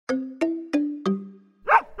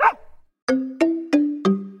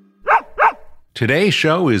Today's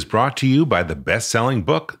show is brought to you by the best-selling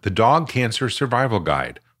book, The Dog Cancer Survival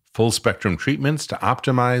Guide, full-spectrum treatments to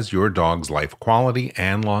optimize your dog's life quality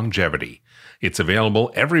and longevity. It's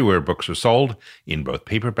available everywhere books are sold, in both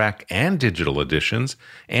paperback and digital editions,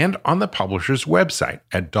 and on the publisher's website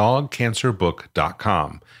at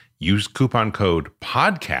dogcancerbook.com. Use coupon code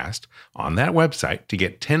PODCAST on that website to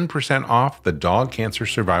get 10% off the Dog Cancer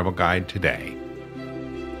Survival Guide today.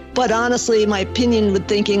 But honestly, my opinion with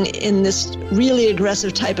thinking in this really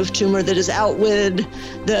aggressive type of tumor that is outwitted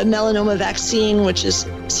the melanoma vaccine, which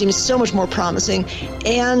seems so much more promising,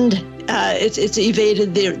 and it's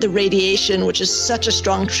evaded the radiation, which is such a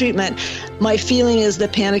strong treatment. My feeling is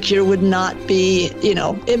that Panacur would not be,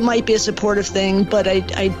 it might be a supportive thing, but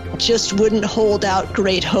I just wouldn't hold out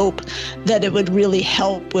great hope that it would really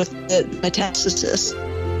help with the metastasis.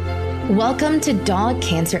 Welcome to Dog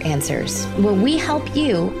Cancer Answers, where we help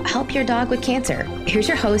you help your dog with cancer. Here's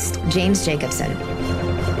your host, James Jacobson.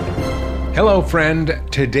 Hello, friend.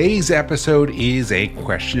 Today's episode is a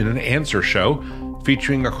question and answer show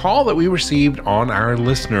featuring a call that we received on our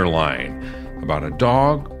listener line about a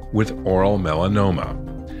dog with oral melanoma.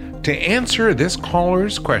 To answer this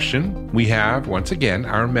caller's question, we have, once again,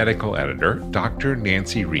 our medical editor, Dr.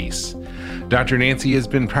 Nancy Reese. Dr. Nancy has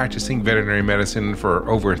been practicing veterinary medicine for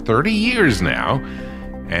over 30 years now,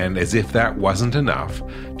 and as if that wasn't enough,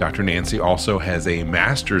 Dr. Nancy also has a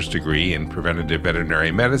master's degree in preventative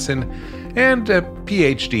veterinary medicine and a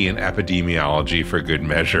PhD in epidemiology for good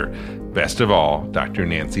measure. Best of all, Dr.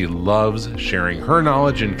 Nancy loves sharing her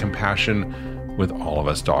knowledge and compassion with all of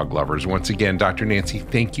us dog lovers. Once again, Dr. Nancy,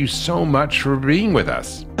 thank you so much for being with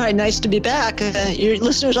us. All right, nice to be back. Your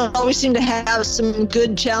listeners always seem to have some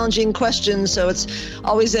good, challenging questions, so it's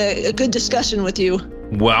always a good discussion with you.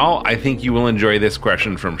 Well, I think you will enjoy this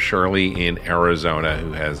question from Shirley in Arizona,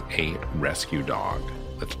 who has a rescue dog.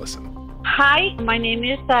 Let's listen. Hi, my name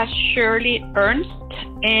is Shirley Ernst,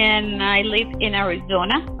 and I live in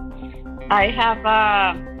Arizona. I have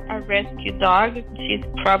a rescue dog. She's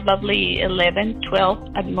probably 11,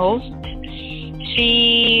 12 at most.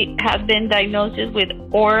 She has been diagnosed with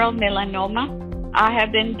oral melanoma. I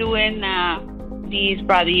have been doing these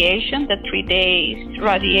radiation, the 3 days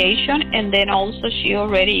radiation, and then also she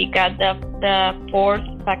already got the fourth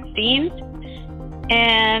vaccine.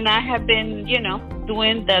 And I have been,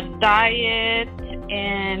 doing the diet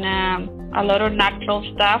and a lot of natural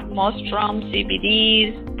stuff, mushrooms,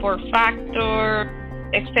 CBDs, 4 factor,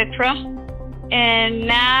 etc. And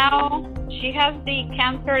now she has the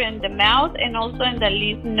cancer in the mouth and also in the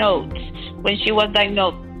lymph nodes when she was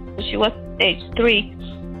diagnosed. She was stage 3.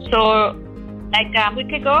 So like a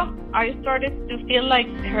week ago, I started to feel like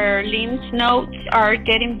her lymph nodes are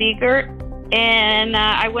getting bigger. And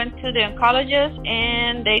I went to the oncologist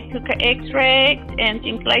and they took an x-ray and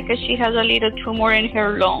seems like she has a little tumor in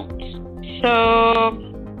her lungs. So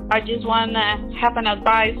I just want to have an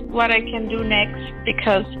advice what I can do next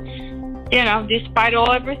because, despite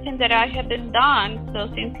everything that I have been done, so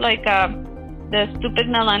it seems like the stupid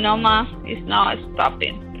melanoma is not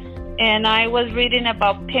stopping. And I was reading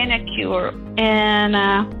about Panacur, and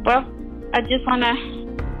I just want to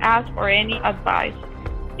ask for any advice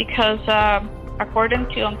because according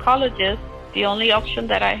to oncologists, the only option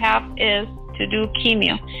that I have is to do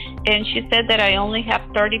chemo. And she said that I only have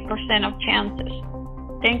 30% of chances.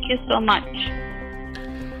 Thank you so much.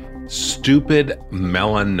 Stupid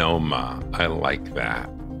melanoma. I like that.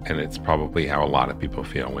 And it's probably how a lot of people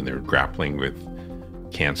feel when they're grappling with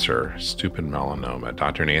cancer. Stupid melanoma.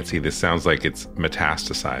 Dr. Nancy, this sounds like it's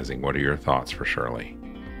metastasizing. What are your thoughts for Shirley?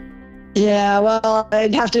 Yeah, well,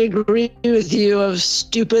 I'd have to agree with you of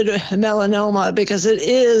stupid melanoma because it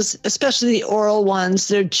is, especially the oral ones,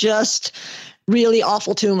 they're just really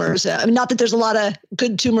awful tumors. I mean, not that there's a lot of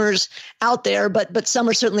good tumors out there, but some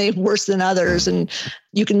are certainly worse than others. And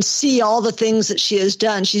you can see all the things that she has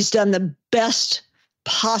done. She's done the best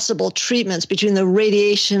possible treatments between the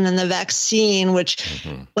radiation and the vaccine, which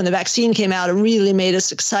when the vaccine came out, it really made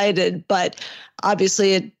us excited. But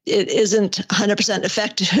obviously it isn't 100%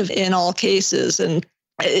 effective in all cases. And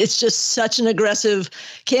it's just such an aggressive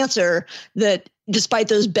cancer that despite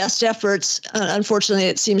those best efforts, unfortunately,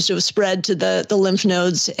 it seems to have spread to the lymph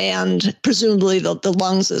nodes and presumably the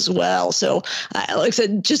lungs as well. So like I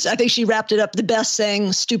said, I think she wrapped it up the best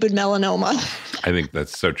saying stupid melanoma. I think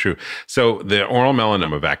that's so true. So the oral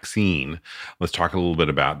melanoma vaccine, let's talk a little bit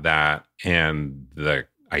about that and the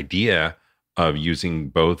idea of using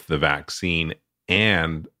both the vaccine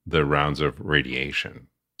and the rounds of radiation.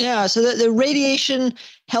 Yeah, so the radiation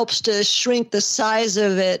helps to shrink the size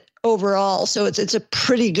of it overall. So it's a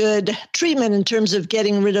pretty good treatment in terms of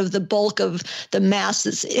getting rid of the bulk of the mass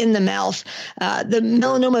that's in the mouth. The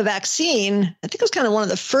melanoma vaccine, I think it was kind of one of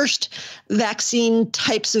the first vaccine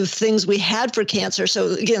types of things we had for cancer.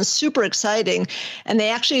 So again, super exciting. And they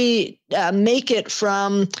actually make it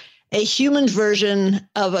from a human version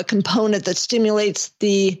of a component that stimulates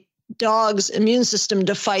the dog's immune system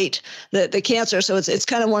to fight the cancer. So it's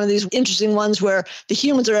kind of one of these interesting ones where the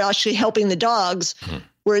humans are actually helping the dogs,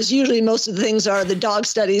 whereas usually most of the things are the dog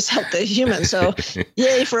studies help the humans. So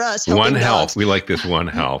yay for us. One health. Dogs. We like this one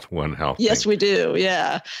health. Yes, we do.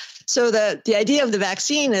 Yeah. So the idea of the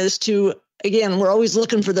vaccine is to, again, we're always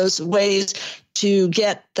looking for those ways to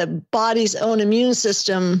get the body's own immune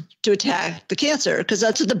system to attack the cancer, because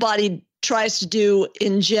that's what the body tries to do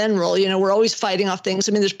in general. We're always fighting off things.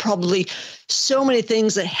 I mean, there's probably so many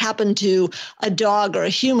things that happen to a dog or a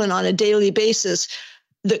human on a daily basis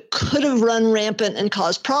that could have run rampant and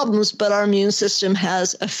caused problems, but our immune system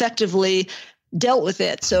has effectively dealt with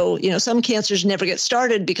it. So, some cancers never get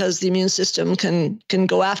started because the immune system can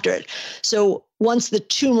go after it. So once the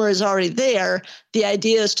tumor is already there, the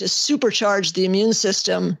idea is to supercharge the immune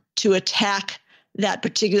system to attack that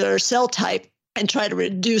particular cell type and try to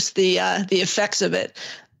reduce the effects of it.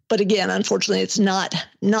 But again, unfortunately, it's not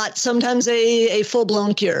sometimes a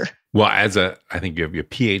full-blown cure. Well, I think you have your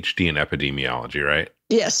PhD in epidemiology, right?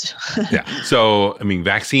 Yes. Yeah. So, I mean,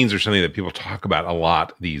 vaccines are something that people talk about a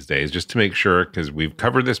lot these days, just to make sure, because we've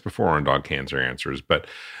covered this before on Dog Cancer Answers, but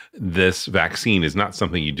this vaccine is not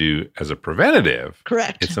something you do as a preventative.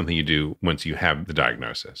 Correct. It's something you do once you have the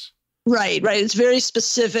diagnosis. Right. It's very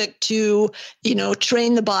specific to,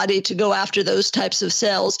 train the body to go after those types of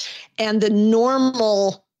cells. And the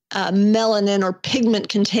normal melanin or pigment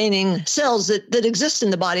containing cells that exist in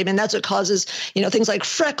the body. I mean, that's what causes, things like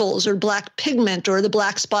freckles or black pigment or the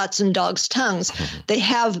black spots in dogs' tongues. They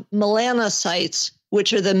have melanocytes,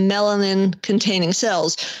 which are the melanin containing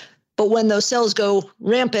cells. But when those cells go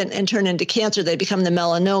rampant and turn into cancer, they become the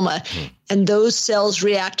melanoma. And those cells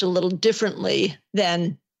react a little differently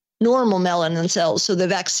than normal melanin cells. So the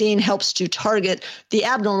vaccine helps to target the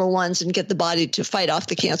abnormal ones and get the body to fight off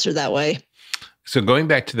the cancer that way. So going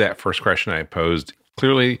back to that first question I posed,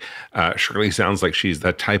 clearly Shirley sounds like she's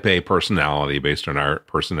the type A personality based on our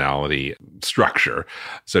personality structure.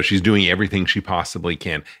 So she's doing everything she possibly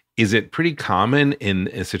can. Is it pretty common in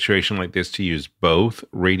a situation like this to use both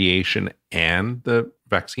radiation and the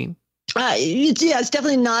vaccine? It's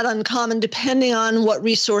definitely not uncommon, depending on what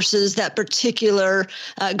resources that particular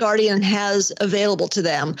guardian has available to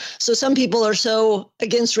them. So some people are so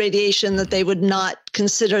against radiation that they would not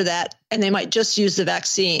consider that, and they might just use the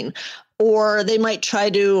vaccine. Or they might try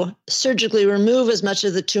to surgically remove as much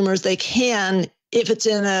of the tumor as they can if it's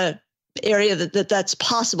in a area that's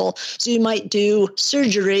possible. So you might do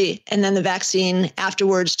surgery and then the vaccine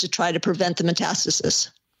afterwards to try to prevent the metastasis.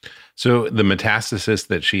 So the metastasis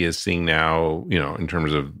that she is seeing now, in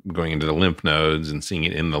terms of going into the lymph nodes and seeing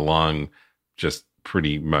it in the lung, just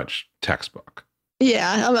pretty much textbook.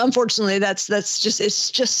 Yeah, unfortunately, it's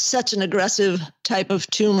just such an aggressive type of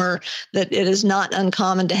tumor that it is not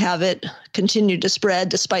uncommon to have it continue to spread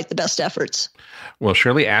despite the best efforts. Well,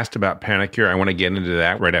 Shirley asked about Panicure. I want to get into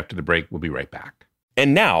that right after the break. We'll be right back.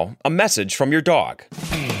 And now, a message from your dog.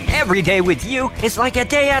 Every day with you is like a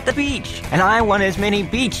day at the beach, and I want as many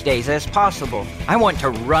beach days as possible. I want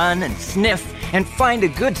to run and sniff and find a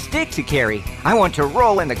good stick to carry. I want to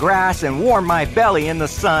roll in the grass and warm my belly in the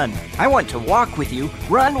sun. I want to walk with you,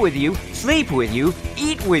 run with you, sleep with you,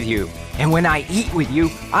 eat with you. And when I eat with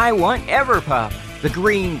you, I want Everpup. The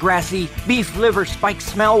green, grassy, beef liver spike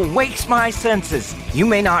smell wakes my senses. You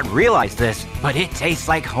may not realize this, but it tastes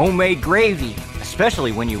like homemade gravy,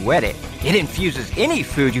 especially when you wet it. It infuses any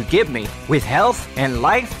food you give me with health and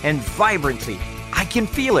life and vibrancy. I can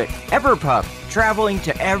feel it, Everpup, traveling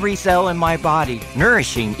to every cell in my body,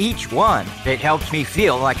 nourishing each one. It helps me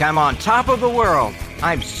feel like I'm on top of the world.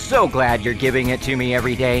 I'm so glad you're giving it to me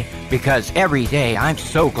every day, because every day I'm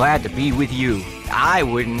so glad to be with you. I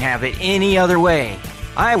wouldn't have it any other way.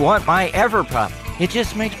 I want my Everpup. It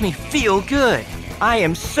just makes me feel good. I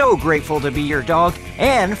am so grateful to be your dog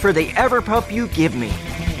and for the Everpup you give me.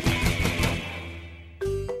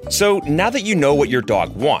 So now that you know what your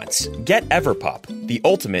dog wants, get Everpup, the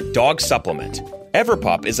ultimate dog supplement.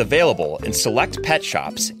 Everpup is available in select pet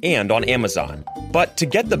shops and on Amazon. But to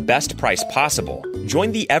get the best price possible,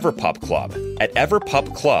 join the Everpup Club at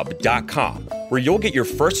everpupclub.com, where you'll get your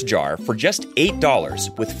first jar for just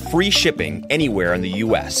 $8 with free shipping anywhere in the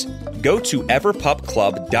U.S. Go to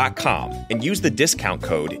everpupclub.com and use the discount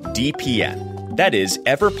code DPN. That is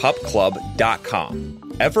everpupclub.com.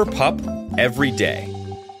 Everpup every day.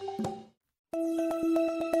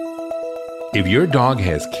 If your dog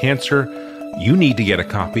has cancer, you need to get a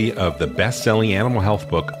copy of the best-selling animal health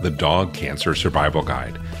book, The Dog Cancer Survival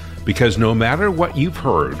Guide. Because no matter what you've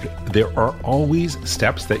heard, there are always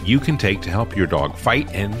steps that you can take to help your dog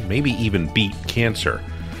fight and maybe even beat cancer.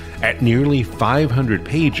 At nearly 500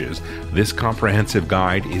 pages, this comprehensive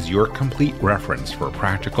guide is your complete reference for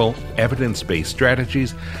practical, evidence-based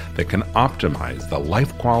strategies that can optimize the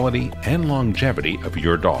life quality and longevity of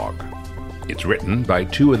your dog. It's written by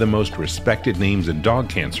two of the most respected names in dog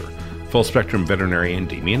cancer, full-spectrum veterinarian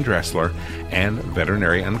Damian Dressler and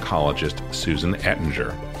veterinary oncologist Susan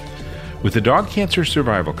Ettinger. With the Dog Cancer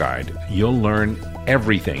Survival Guide, you'll learn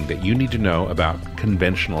everything that you need to know about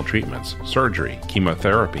conventional treatments, surgery,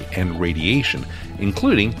 chemotherapy, and radiation,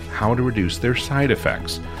 including how to reduce their side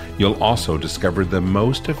effects. You'll also discover the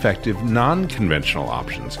most effective non-conventional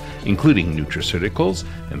options, including nutraceuticals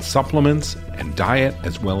and supplements and diet,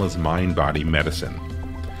 as well as mind-body medicine.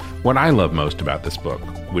 What I love most about this book,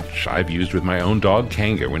 which I've used with my own dog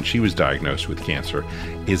Kanga when she was diagnosed with cancer,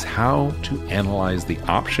 is how to analyze the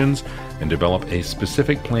options and develop a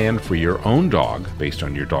specific plan for your own dog based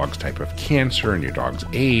on your dog's type of cancer and your dog's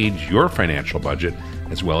age, your financial budget,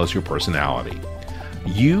 as well as your personality.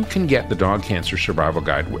 You can get the Dog Cancer Survival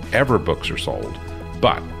Guide wherever books are sold,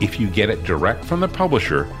 but if you get it direct from the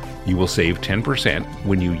publisher, you will save 10%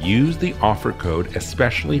 when you use the offer code,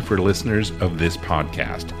 especially for listeners of this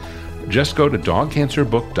podcast. Just go to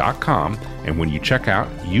dogcancerbook.com, and when you check out,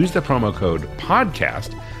 use the promo code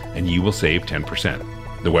PODCAST, and you will save 10%.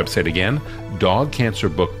 The website again,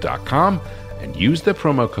 dogcancerbook.com, and use the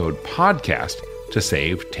promo code PODCAST to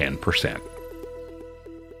save 10%.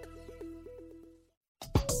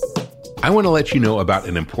 I want to let you know about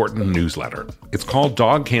an important newsletter. It's called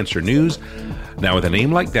Dog Cancer News. Now, with a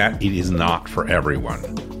name like that, it is not for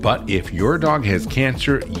everyone. But if your dog has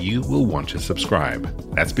cancer, you will want to subscribe.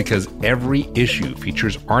 That's because every issue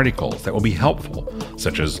features articles that will be helpful,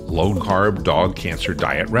 such as low-carb dog cancer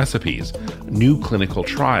diet recipes, new clinical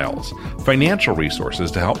trials, financial resources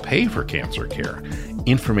to help pay for cancer care,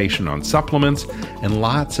 information on supplements, and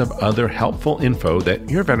lots of other helpful info that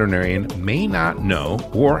your veterinarian may not know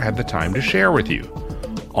or have the time to share with you.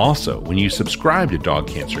 Also, when you subscribe to Dog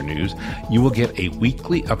Cancer News, you will get a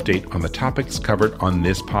weekly update on the topics covered on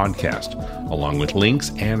this podcast, along with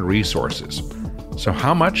links and resources. So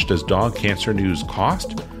how much does Dog Cancer News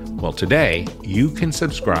cost? Well, today, you can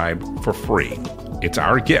subscribe for free. It's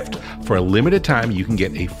our gift. For a limited time, you can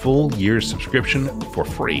get a full year's subscription for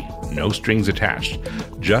free, no strings attached.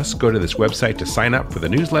 Just go to this website to sign up for the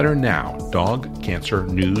newsletter now,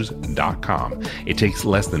 dogcancernews.com. It takes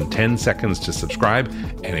less than 10 seconds to subscribe,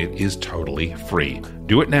 and it is totally free.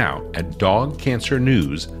 Do it now at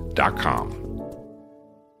dogcancernews.com.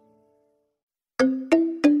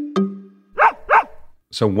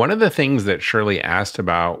 So one of the things that Shirley asked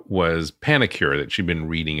about was Panacur that she'd been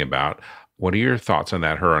reading about. What are your thoughts on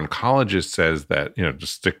that? Her oncologist says that,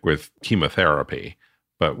 just stick with chemotherapy.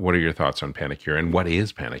 But what are your thoughts on Panacur, and what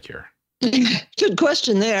is Panacur? Good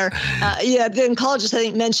question there. The oncologist, I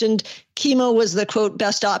think, mentioned chemo was the, quote,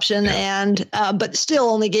 best option, and but still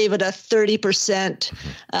only gave it a 30%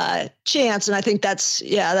 chance. And I think that's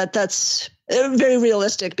very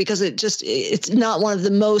realistic, because it's not one of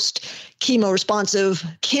the most chemo-responsive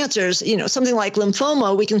cancers. Something like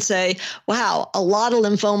lymphoma, we can say, wow, a lot of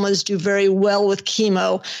lymphomas do very well with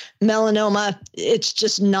chemo. Melanoma, it's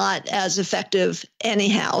just not as effective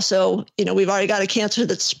anyhow. So, we've already got a cancer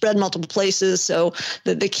that's spread multiple places. So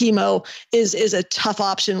the chemo is a tough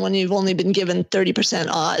option when you've only been given 30%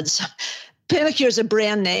 odds. Panacur is a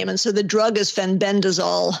brand name, and so the drug is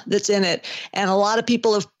fenbendazole that's in it. And a lot of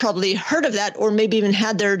people have probably heard of that, or maybe even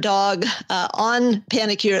had their dog on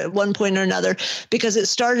Panacur at one point or another, because it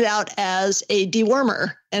started out as a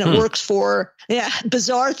dewormer, and it works for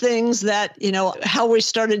bizarre things that, how we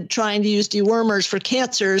started trying to use dewormers for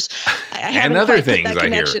cancers. And other things, I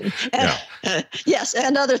hear. Yes,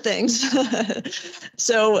 and other things.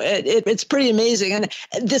 So it's pretty amazing. And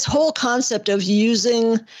this whole concept of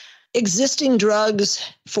using existing drugs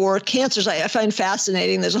for cancers, I find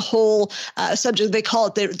fascinating. There's a whole subject, they call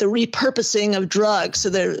it the repurposing of drugs. So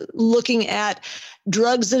they're looking at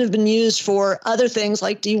drugs that have been used for other things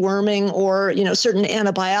like deworming or, certain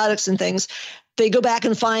antibiotics and things. They go back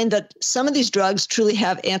and find that some of these drugs truly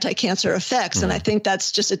have anti-cancer effects. And I think that's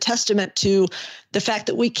just a testament to the fact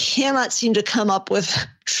that we cannot seem to come up with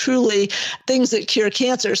truly things that cure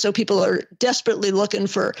cancer. So people are desperately looking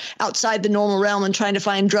for outside the normal realm and trying to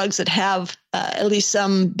find drugs that have at least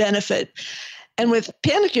some benefit. And with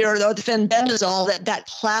Panacur, though, the fenbendazole, that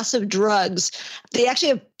class of drugs, they actually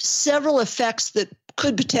have several effects that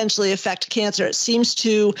could potentially affect cancer. It seems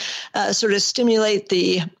to sort of stimulate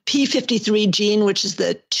the p53 gene, which is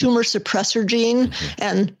the tumor suppressor gene.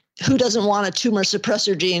 And who doesn't want a tumor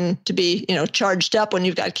suppressor gene to be, charged up when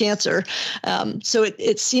you've got cancer? So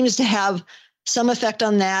it seems to have some effect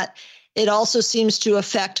on that. It also seems to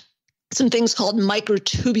affect some things called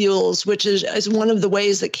microtubules, which is one of the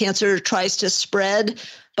ways that cancer tries to spread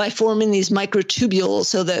by forming these microtubules.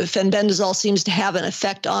 So the fenbendazole seems to have an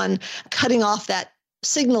effect on cutting off that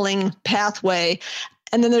signaling pathway.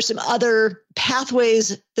 And then there's some other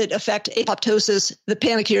pathways that affect apoptosis the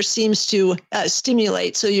Panacur seems to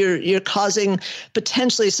stimulate. So you're causing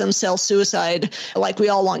potentially some cell suicide, like we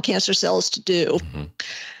all want cancer cells to do.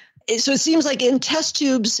 So it seems like in test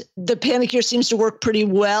tubes, the Panacur seems to work pretty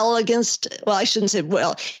well against, well, I shouldn't say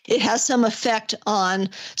well, it has some effect on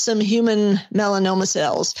some human melanoma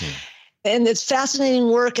cells. And it's fascinating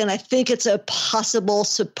work, and I think it's a possible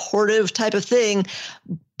supportive type of thing.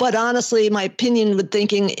 But honestly, my opinion would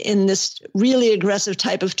thinking in this really aggressive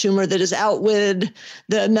type of tumor that has outwitted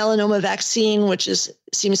the melanoma vaccine, which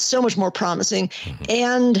seems so much more promising,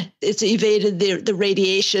 and it's evaded the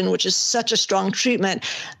radiation, which is such a strong treatment.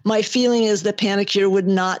 My feeling is that Panacur would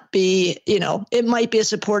not be, it might be a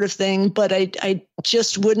supportive thing, but I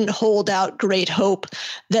just wouldn't hold out great hope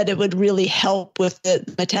that it would really help with the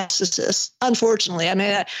metastasis. Unfortunately, I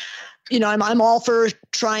mean, I'm all for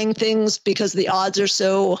trying things because the odds are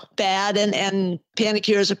so bad, and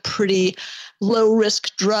Panacur is a pretty low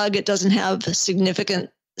risk drug. It doesn't have significant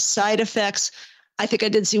side effects. I think I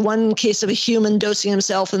did see one case of a human dosing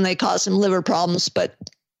himself and they caused some liver problems, but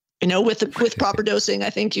with proper dosing,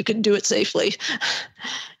 I think you can do it safely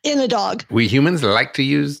in a dog. We humans like to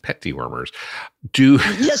use pet dewormers.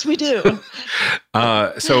 Yes, we do.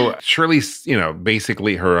 So Shirley's,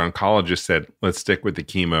 basically her oncologist said, let's stick with the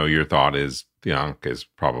chemo. Your thought is the onc is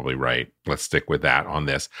probably right. Let's stick with that on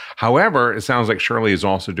this. However, it sounds like Shirley is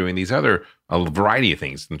also doing these a variety of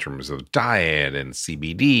things in terms of diet and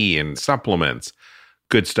CBD and supplements.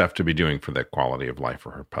 Good stuff to be doing for the quality of life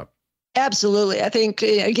for her pup. Absolutely. I think,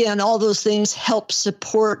 again, all those things help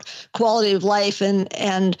support quality of life.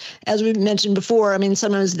 And as we mentioned before, I mean,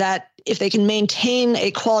 sometimes that if they can maintain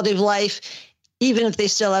a quality of life, even if they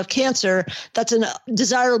still have cancer, that's a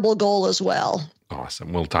desirable goal as well.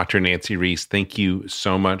 Awesome. Well, Dr. Nancy Reese, thank you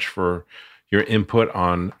so much for your input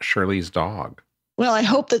on Shirley's dog. Well, I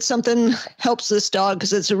hope that something helps this dog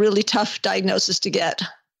because it's a really tough diagnosis to get.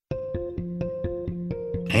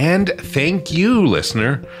 And thank you,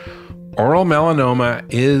 listener. Oral melanoma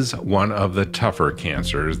is one of the tougher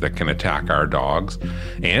cancers that can attack our dogs.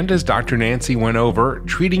 And as Dr. Nancy went over,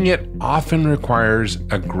 treating it often requires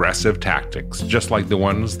aggressive tactics, just like the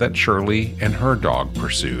ones that Shirley and her dog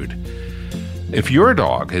pursued. If your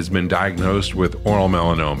dog has been diagnosed with oral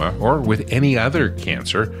melanoma or with any other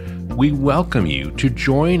cancer, we welcome you to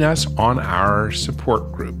join us on our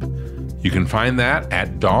support group. You can find that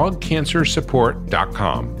at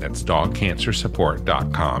dogcancersupport.com. That's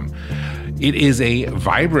dogcancersupport.com. It is a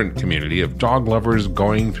vibrant community of dog lovers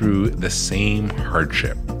going through the same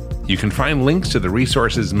hardship. You can find links to the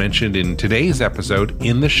resources mentioned in today's episode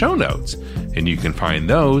in the show notes, and you can find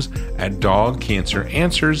those at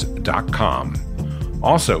dogcanceranswers.com.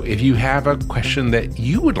 Also, if you have a question that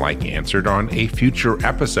you would like answered on a future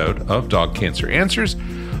episode of Dog Cancer Answers,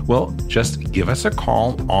 well, just give us a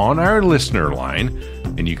call on our listener line,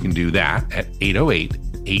 and you can do that at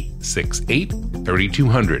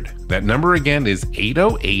 808-868-3200. That number again is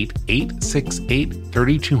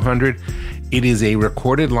 808-868-3200. It is a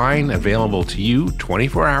recorded line available to you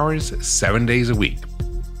 24 hours, 7 days a week.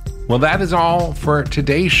 Well, that is all for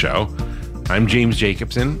today's show. I'm James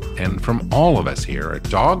Jacobson, and from all of us here at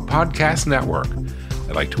Dog Podcast Network,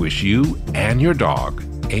 I'd like to wish you and your dog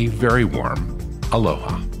a very warm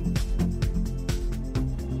aloha.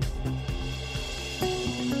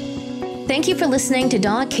 Thank you for listening to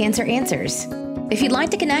Dog Cancer Answers. If you'd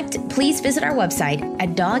like to connect, please visit our website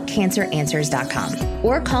at dogcanceranswers.com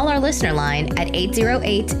or call our listener line at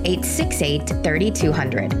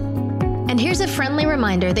 808-868-3200. And here's a friendly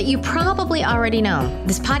reminder that you probably already know.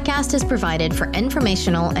 This podcast is provided for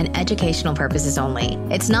informational and educational purposes only.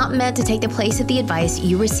 It's not meant to take the place of the advice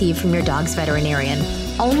you receive from your dog's veterinarian.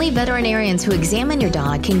 Only veterinarians who examine your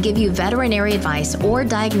dog can give you veterinary advice or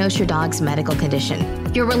diagnose your dog's medical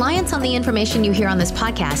condition. Your reliance on the information you hear on this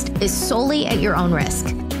podcast is solely at your own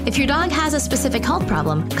risk. If your dog has a specific health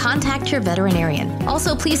problem, contact your veterinarian.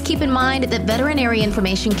 Also, please keep in mind that veterinary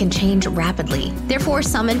information can change rapidly. Therefore,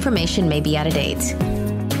 some information may be out of date.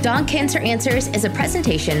 Dog Cancer Answers is a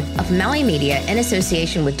presentation of Maui Media in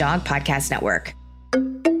association with Dog Podcast Network.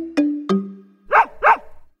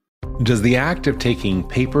 Does the act of taking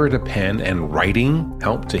paper to pen and writing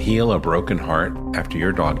help to heal a broken heart after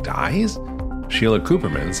your dog dies? Sheila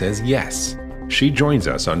Cooperman says yes. She joins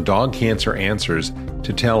us on Dog Cancer Answers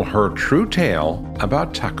to tell her true tale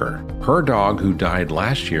about Tucker, her dog who died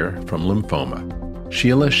last year from lymphoma.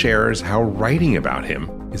 Sheila shares how writing about him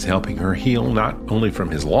is helping her heal not only from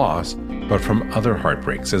his loss, but from other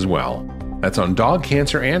heartbreaks as well. That's on Dog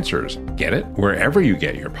Cancer Answers. Get it wherever you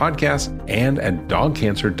get your podcasts and at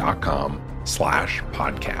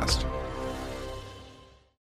dogcancer.com/podcast.